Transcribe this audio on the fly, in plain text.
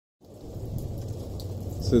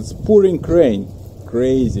guys, it's pouring rain.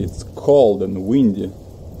 Crazy, it's cold and windy.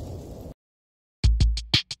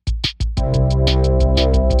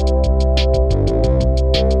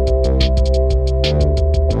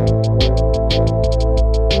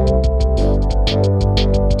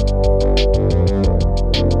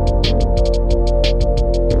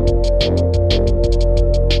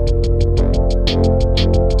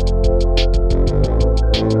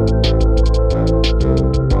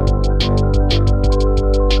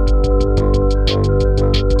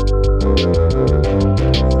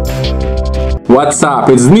 What's up?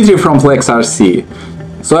 It's Dmitry from FlexRC.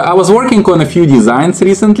 So I was working on a few designs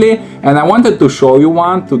recently and I wanted to show you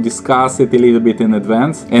one to discuss it a little bit in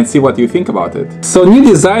advance and see what you think about it. So new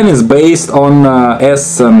design is based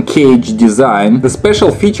on cage design. The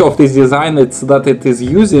special feature of this design is that it is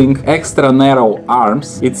using extra narrow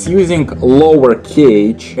arms, it's using lower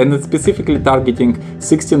cage, and it's specifically targeting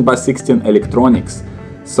 16x16 electronics.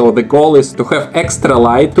 So the goal is to have extra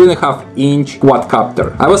light 2.5-inch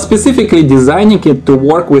quadcopter. I was specifically designing it to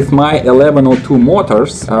work with my 1102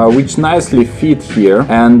 motors, which nicely fit here,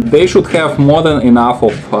 and they should have more than enough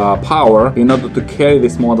of power in order to carry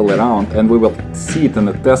this model around, and we will see it in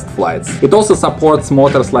the test flights. It also supports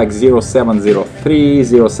motors like 0703,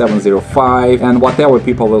 0705, and whatever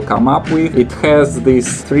people will come up with. It has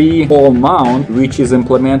this 3-hole mount, which is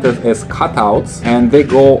implemented as cutouts, and they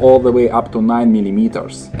go all the way up to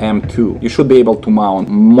 9mm. M2. You should be able to mount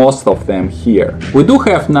most of them here. We do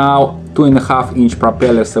have now 2.5-inch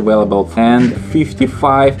propellers available and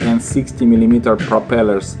 55 and 60mm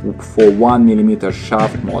propellers for 1mm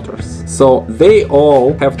shaft motors. So they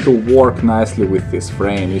all have to work nicely with this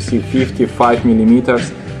frame. You see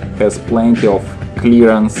 55mm has plenty of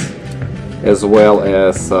clearance, as well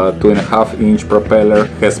as 2.5-inch propeller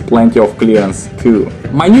has plenty of clearance too.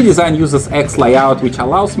 My new design uses X layout, which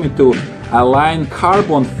allows me to align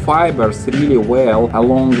carbon fibers really well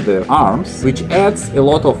along the arms, which adds a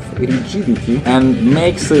lot of rigidity and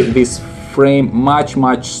makes this frame much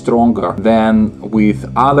stronger than with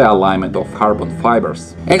other alignment of carbon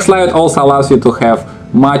fibers. X layout also allows you to have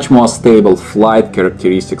much more stable flight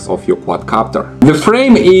characteristics of your quadcopter. The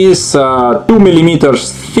frame is 2mm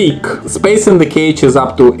thick. Space in the cage is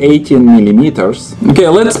up to 18mm. Okay,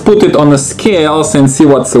 let's put it on the scales and see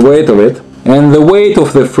what's the weight of it. And the weight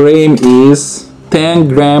of the frame is 10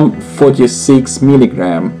 gram 46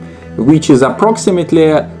 milligram, which is approximately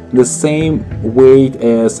the same weight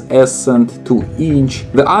as Ascent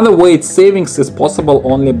 2-inch. The other weight savings is possible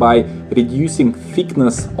only by reducing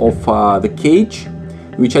thickness of the cage,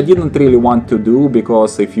 which I didn't really want to do,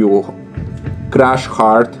 because if you crash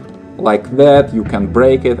hard like that, you can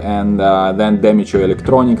break it and then damage your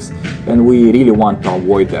electronics, and we really want to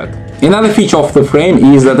avoid that. Another feature of the frame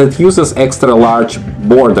is that it uses extra large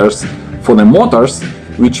borders for the motors,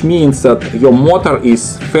 which means that your motor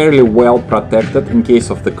is fairly well protected in case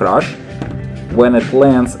of the crash. When it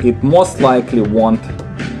lands, it most likely won't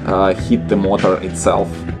hit the motor itself.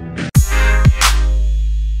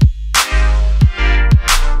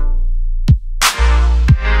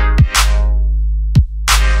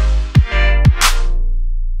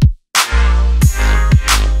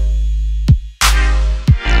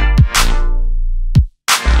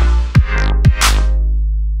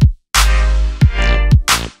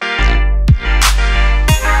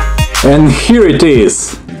 And here it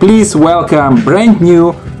is. Please welcome brand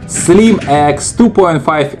new Slim X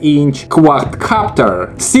 2.5-inch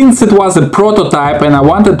quadcopter. Since it was a prototype and I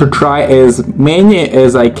wanted to try as many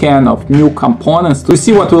as I can of new components to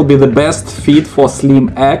see what will be the best fit for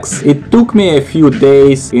Slim X, it took me a few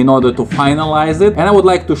days in order to finalize it, and I would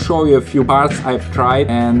like to show you a few parts I've tried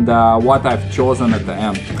and what I've chosen at the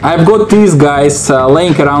end. I've got these guys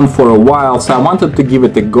laying around for a while, so I wanted to give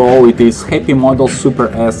it a go. It is Happy Model Super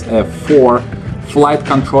SF4 flight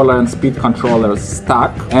controller and speed controller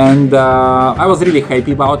stack, and I was really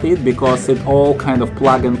happy about it because it all kind of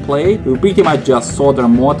plug and play. You pretty much just solder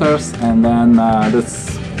motors, and then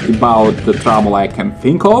that's about the trouble I can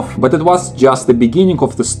think of, but it was just the beginning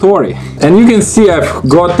of the story. And you can see I've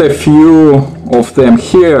got a few of them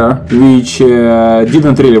here which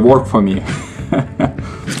didn't really work for me.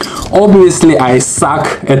 Obviously I suck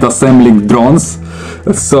at assembling drones.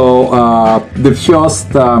 So the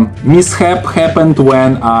first mishap happened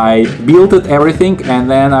when I built everything, and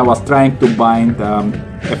then I was trying to bind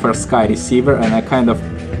FrSky receiver, and I kind of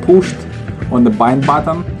pushed on the bind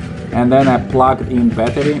button, and then I plugged in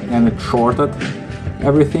battery and it shorted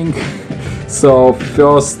everything. So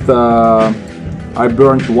first I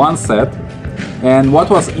burned one set, and what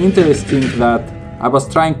was interesting that I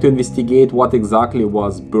was trying to investigate what exactly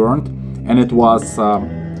was burnt, and it was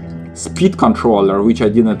speed controller, which I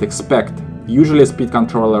didn't expect. Usually speed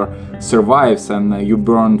controller survives and you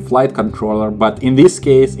burn flight controller, but in this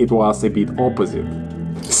case it was a bit opposite.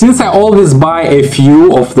 Since I always buy a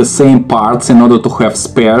few of the same parts in order to have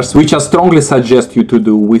spares, which I strongly suggest you to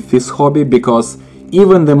do with this hobby, because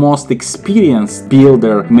even the most experienced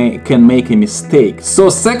builder can make a mistake. So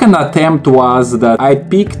second attempt was that I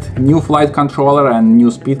picked new flight controller and new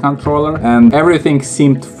speed controller, and everything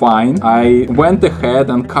seemed fine. I went ahead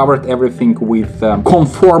and covered everything with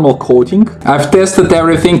conformal coating. I've tested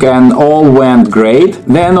everything and all went great.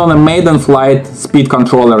 Then on a maiden flight, speed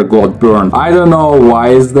controller got burned. I don't know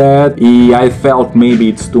why is that. I felt maybe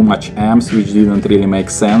it's too much amps, which didn't really make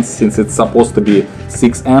sense, since it's supposed to be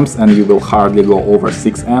 6 amps and you will hardly go over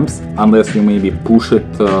 6 amps unless you maybe push it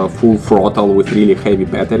full throttle with really heavy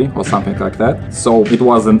battery or something like that. So it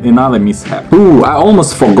was another mishap. Ooh, I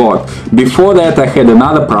almost forgot. Before that I had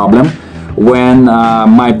another problem when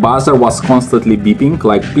my buzzer was constantly beeping,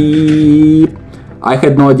 like beep. I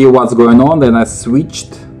had no idea what's going on. Then I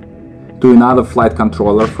switched to another flight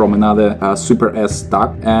controller from another Super S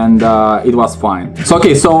stock, and it was fine. So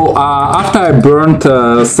okay, so after I burned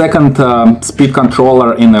second speed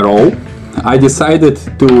controller in a row, I decided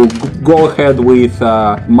to go ahead with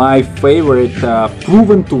my favorite,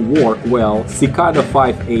 proven to work well, Cicada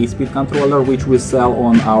 5A speed controller, which we sell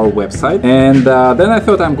on our website. And then I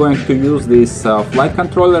thought I'm going to use this flight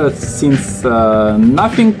controller, since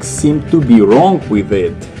nothing seemed to be wrong with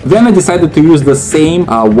it. Then I decided to use the same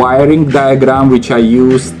wiring diagram which I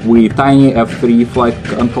used with tiny F3 flight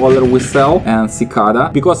controller we sell and Cicada,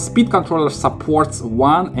 because speed controller supports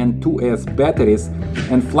 1 and 2S batteries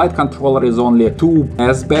and flight controller is only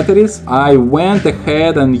 2S batteries. I went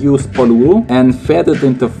ahead and used pollu and fed it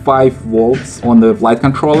into 5 volts on the flight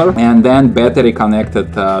controller, and then battery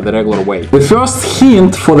connected the regular way. The first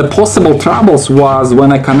hint for the possible troubles was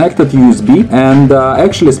when I connected USB, and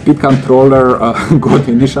actually speed controller got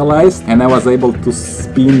initialized and I was able to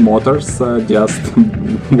spin motors just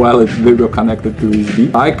while they were connected to USB.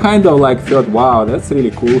 I kind of like thought, wow, that's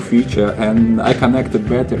really cool feature, and I connected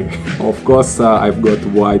battery. Of course I've got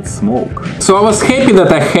white smoke. So I was happy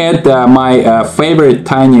that I had my favorite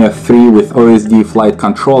tiny F3 with OSD flight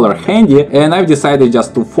controller handy, and I've decided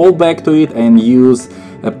just to fall back to it and use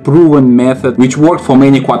a proven method which worked for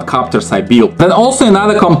many quadcopters I built. Then also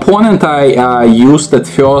another component I used at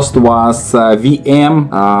first was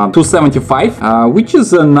VM275, which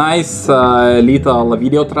is a nice little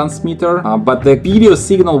video transmitter, but the video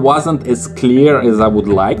signal wasn't as clear as I would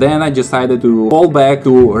like. Then I decided to fall back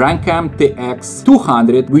to Runcam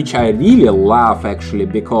TX200, which I really love actually,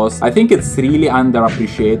 because I think it's really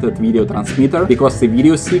underappreciated video transmitter, because the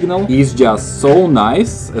video signal is just so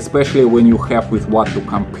nice, especially when you have with what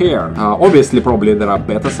to compare. Obviously probably there are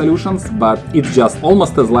better solutions, but it's just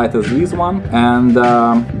almost as light as this one, and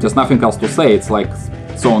just nothing else to say. It's like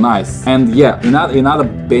so nice. And yeah, another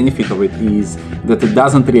benefit of it is that it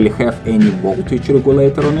doesn't really have any voltage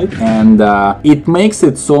regulator on it, and it makes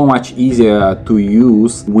it so much easier to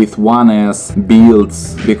use with 1S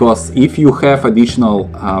builds, because if you have additional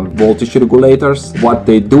voltage regulators, what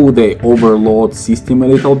they do, they overload system a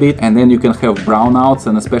little bit, and then you can have brownouts,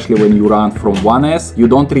 and especially when you run from 1S, you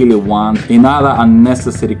don't really want another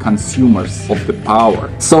unnecessary consumers of the power.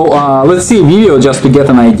 So let's see a video just to get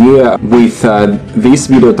an idea with this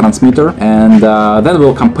video transmitter, and then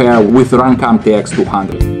we'll compare with Runcam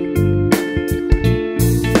TX200.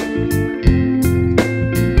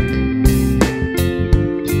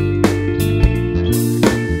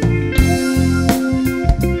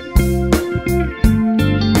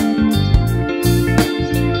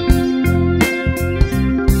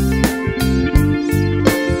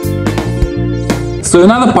 So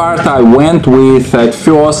another part I went with at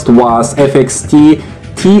first was FXT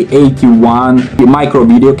F81T micro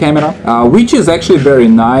video camera, which is actually very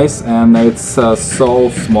nice, and it's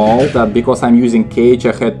so small that because I'm using cage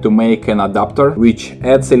I had to make an adapter which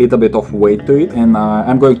adds a little bit of weight to it, and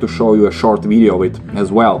I'm going to show you a short video of it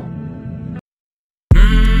as well.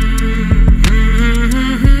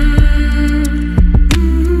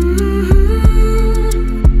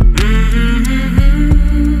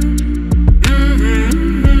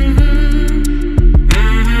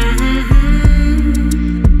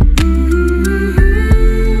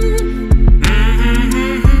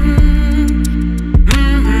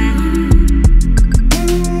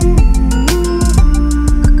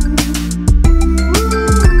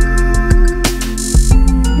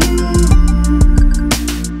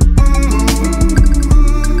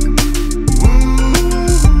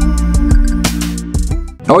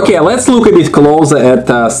 Okay, let's look a bit closer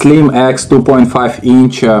at Slim X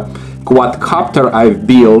 2.5-inch quadcopter I've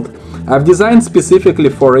built. I've designed specifically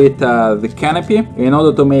for it the canopy in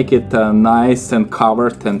order to make it nice and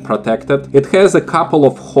covered and protected. It has a couple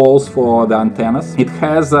of holes for the antennas. It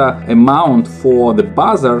has a mount for the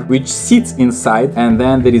buzzer which sits inside, and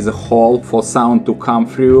then there is a hole for sound to come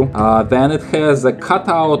through. Then it has a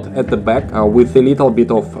cutout at the back with a little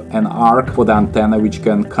bit of an arc for the antenna which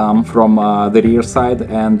can come from the rear side,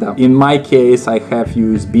 and in my case I have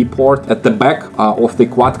USB port at the back of the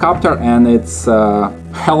quadcopter, and it's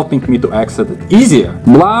helping me to access it easier.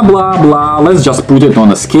 Blah blah blah, let's just put it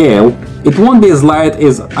on a scale. It won't be as light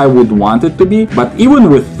as I would want it to be, but even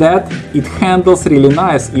with that it handles really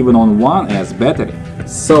nice even on 1S battery.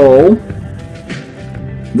 So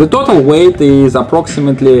the total weight is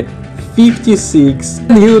approximately 56.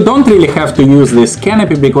 You don't really have to use this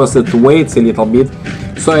canopy because it weighs a little bit,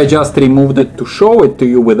 so I just removed it to show it to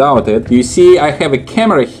you without it. You see I have a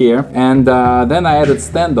camera here, and then I added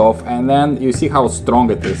standoff, and then you see how strong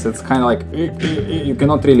it is. It's kind of like you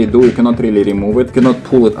cannot really remove it, cannot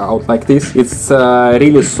pull it out like this. It's a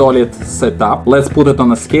really solid setup. Let's put it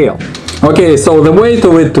on a scale. Okay, so the weight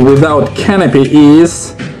of it without canopy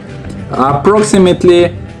is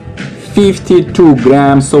approximately 52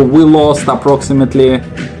 grams, so we lost approximately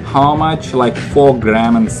how much, like 4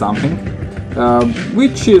 grams and something,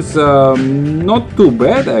 which is not too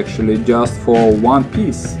bad actually, just for one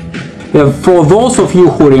piece. For those of you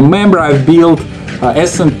who remember, I've built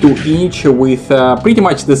SN2-inch with pretty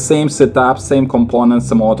much the same setup, same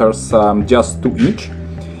components, motors, just 2-inch,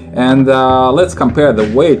 and let's compare the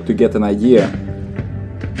weight to get an idea.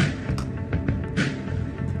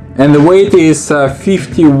 And the weight is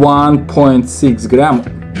 51.6 gram.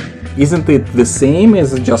 Isn't it the same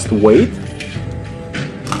as just weight?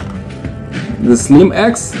 The Slim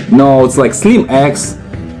X? No, it's like Slim X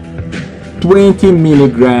 20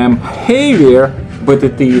 milligram heavier, but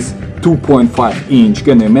it is 2.5 inch.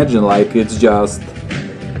 Can you imagine? Like, it's just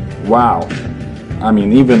wow. I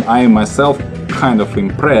mean, even I myself kind of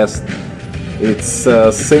impressed. It's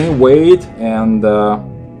same weight and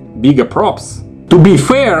bigger props. To be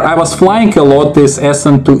fair, I was flying a lot this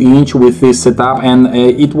SN2-inch with this setup, and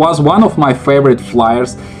it was one of my favorite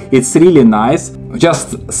flyers. It's really nice.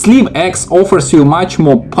 Just Slim X offers you much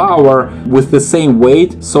more power with the same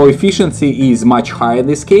weight, so efficiency is much higher in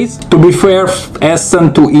this case. To be fair,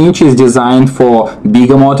 SN2-inch is designed for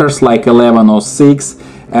bigger motors like 1106,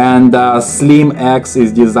 and Slim X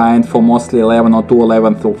is designed for mostly 1102,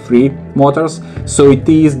 1103 motors, so it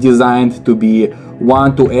is designed to be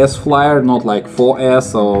 1-2S flyer, not like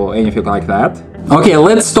 4S or anything like that. Okay,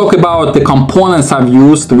 let's talk about the components I've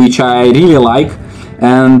used, which I really like,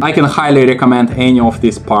 and I can highly recommend any of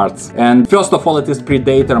these parts. And first of all, it is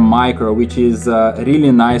Predator Micro, which is a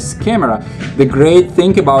really nice camera. The great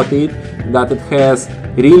thing about it that it has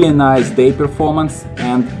really nice day performance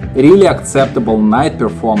and really acceptable night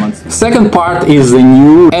performance. Second part is the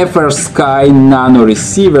new FrSky Nano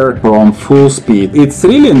receiver from Full Speed. It's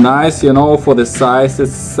really nice, you know, for the size.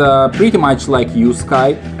 It's pretty much like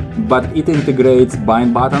USky, but it integrates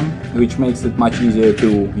bind button, which makes it much easier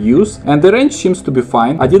to use, and the range seems to be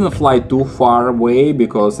fine. I didn't fly too far away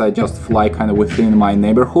because I just fly kind of within my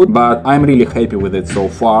neighborhood, but I'm really happy with it so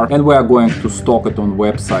far, and we are going to stock it on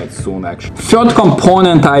website soon actually. Third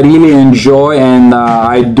component I really enjoy, and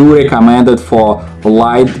I do recommend it for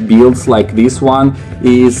light builds like this one,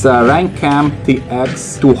 is Rancam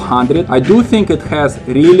TX200. I do think it has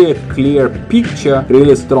really clear picture,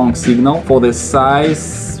 really strong signal. For the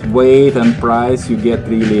size, weight and price, you get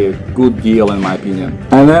really a good deal in my opinion.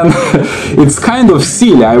 And then it's kind of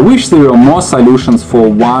silly, I wish there were more solutions for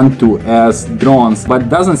 1-2S drones, but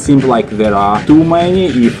doesn't seem like there are too many,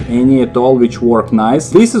 if any at all, which work nice.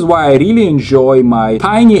 This is why I really enjoy my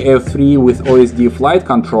tiny F3 with OSD flight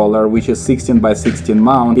controller, which is 16x16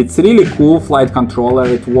 mount. It's really cool flight controller.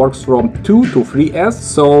 It works from 2 to 3S,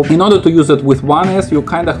 so in order to use it with 1S you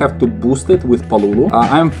kind of have to boost it with Pololu.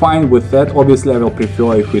 I'm fine with that. Obviously I will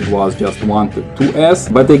prefer if it was just 1 to 2S,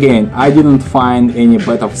 but again, I didn't find any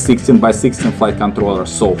better 16x16 flight controller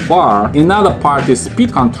so far. Another part is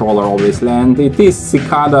speed controller obviously, and it is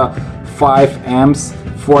Cicada 5 amps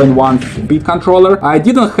 4-in-1 speed controller. I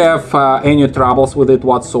didn't have any troubles with it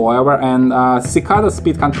whatsoever, and Cicada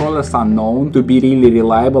speed controllers are known to be really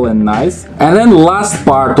reliable and nice. And then last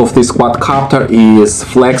part of this quadcopter is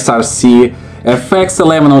FlexRC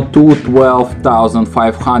FX1102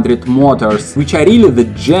 12,500 motors, which are really the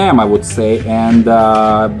gem, I would say, and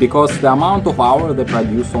because the amount of hours they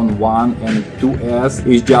produce on 1 and 2S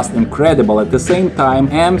is just incredible. At the same time,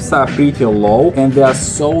 amps are pretty low and they are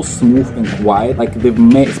so smooth and quiet. Like the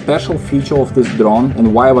special feature of this drone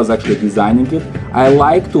and why I was actually designing it, I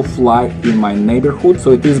like to fly in my neighborhood,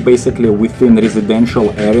 so it is basically within residential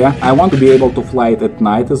area. I want to be able to fly it at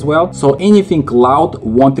night as well, so anything loud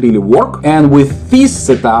won't really work. And with this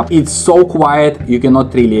setup, it's so quiet, you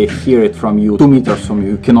cannot really hear it from you. 2 meters from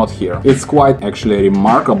you cannot hear. It's quite actually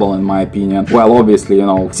remarkable in my opinion. Well, obviously, you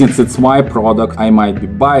know, since it's my product, I might be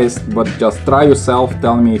biased, but just try yourself,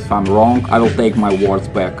 tell me if I'm wrong, I will take my words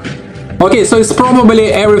back. Okay, so it's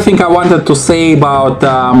probably everything I wanted to say about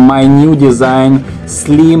my new design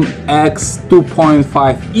Slim X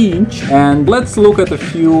 2.5 inch, and let's look at a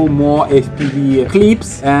few more FPV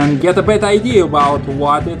clips and get a better idea about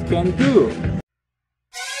what it can do.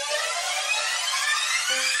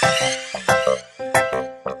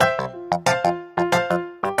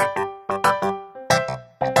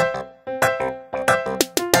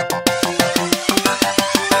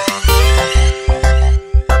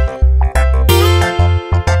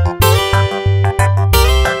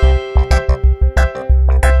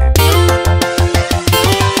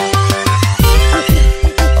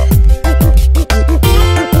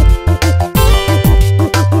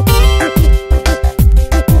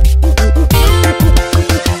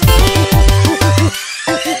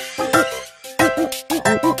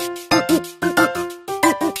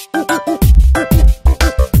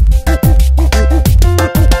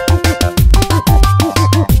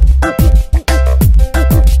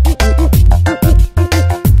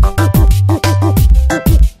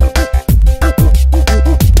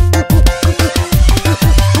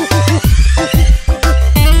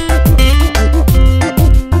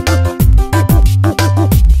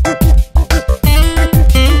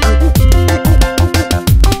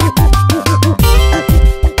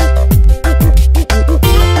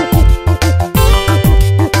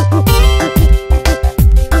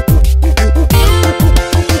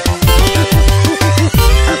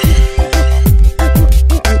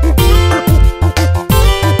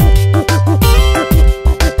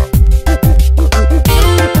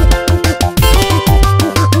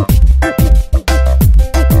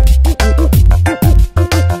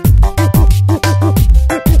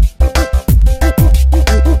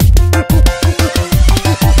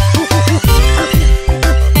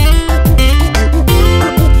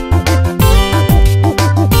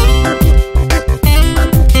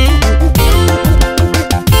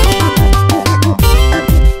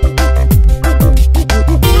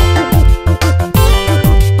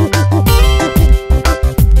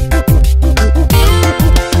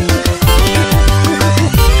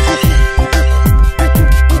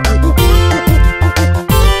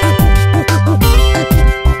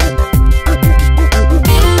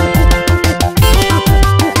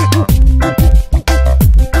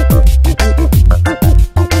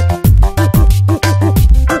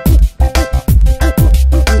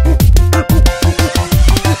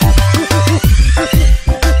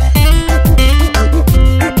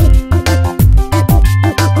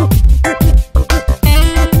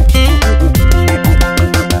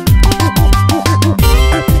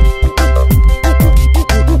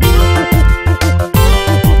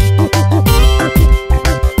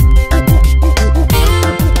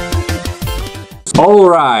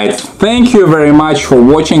 Alright, thank you very much for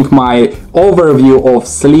watching my overview of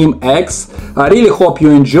Slim X. I really hope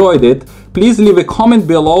you enjoyed it. Please leave a comment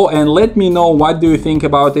below and let me know what do you think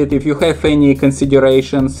about it. If you have any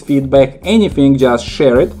considerations, feedback, anything, just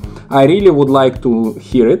share it. I really would like to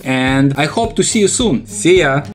hear it, and I hope to see you soon. See ya!